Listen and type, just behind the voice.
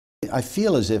I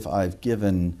feel as if I've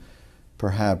given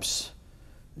perhaps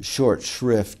short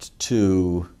shrift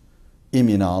to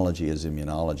immunology as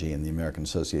immunology and the American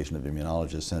Association of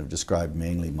Immunologists, and have described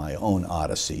mainly my own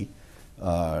odyssey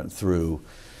through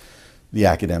the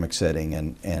academic setting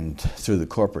and through the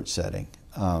corporate setting.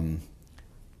 And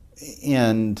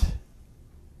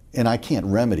I can't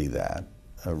remedy that,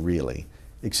 really,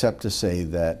 except to say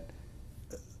that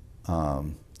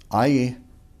I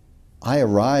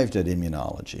arrived at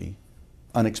immunology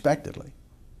unexpectedly.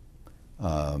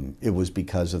 It was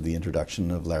because of the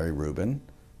introduction of Larry Rubin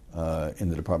in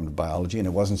the Department of Biology, and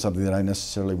it wasn't something that I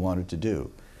necessarily wanted to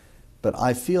do. But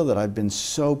I feel that I've been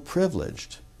so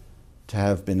privileged to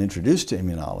have been introduced to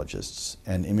immunologists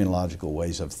and immunological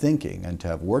ways of thinking, and to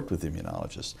have worked with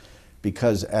immunologists,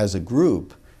 because as a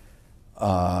group,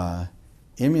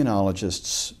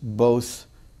 immunologists both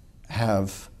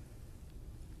have,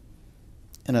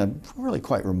 in a really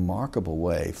quite remarkable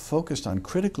way, focused on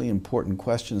critically important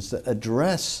questions that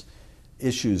address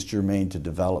issues germane to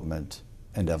development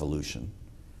and evolution,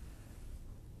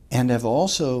 and have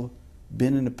also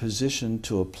been in a position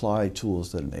to apply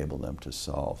tools that enable them to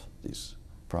solve these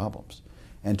problems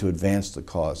and to advance the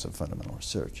cause of fundamental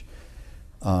research.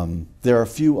 There are a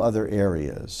few other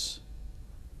areas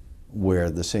where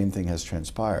the same thing has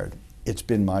transpired. It's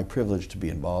been my privilege to be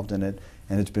involved in it,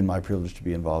 and it's been my privilege to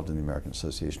be involved in the American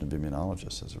Association of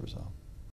Immunologists as a result.